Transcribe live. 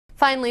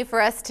Finally for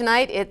us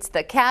tonight, it's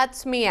the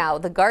Cats Meow.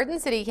 The Garden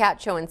City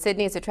Cat Show in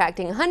Sydney is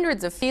attracting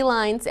hundreds of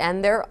felines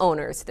and their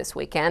owners this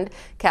weekend.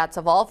 Cats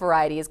of all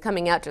varieties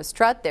coming out to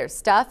strut their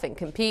stuff and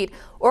compete.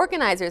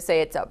 Organizers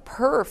say it's a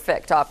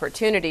perfect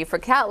opportunity for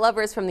cat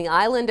lovers from the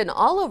island and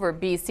all over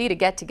BC to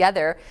get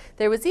together.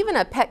 There was even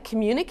a pet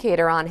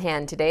communicator on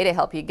hand today to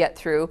help you get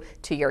through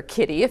to your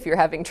kitty if you're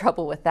having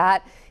trouble with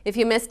that. If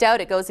you missed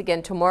out, it goes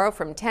again tomorrow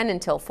from 10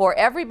 until 4.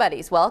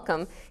 Everybody's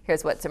welcome.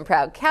 Here's what some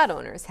proud cat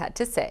owners had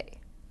to say.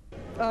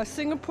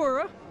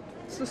 Singapura.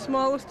 It's the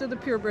smallest of the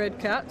purebred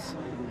cats.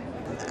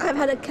 I've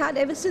had a cat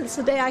ever since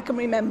the day I can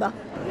remember.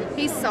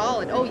 He's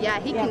solid. Oh yeah,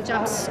 he can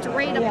jump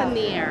straight up in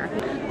the air.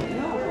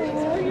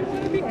 Oh, you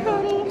want to be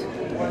cuddled.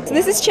 So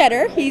this is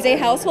Cheddar. He's a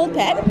household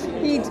pet.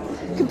 He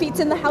competes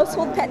in the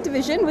household pet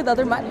division with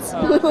other mutts.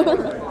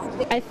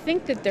 I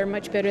think that they're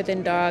much better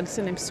than dogs,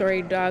 and I'm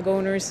sorry, dog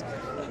owners.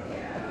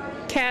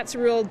 Cats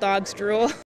rule, dogs drool.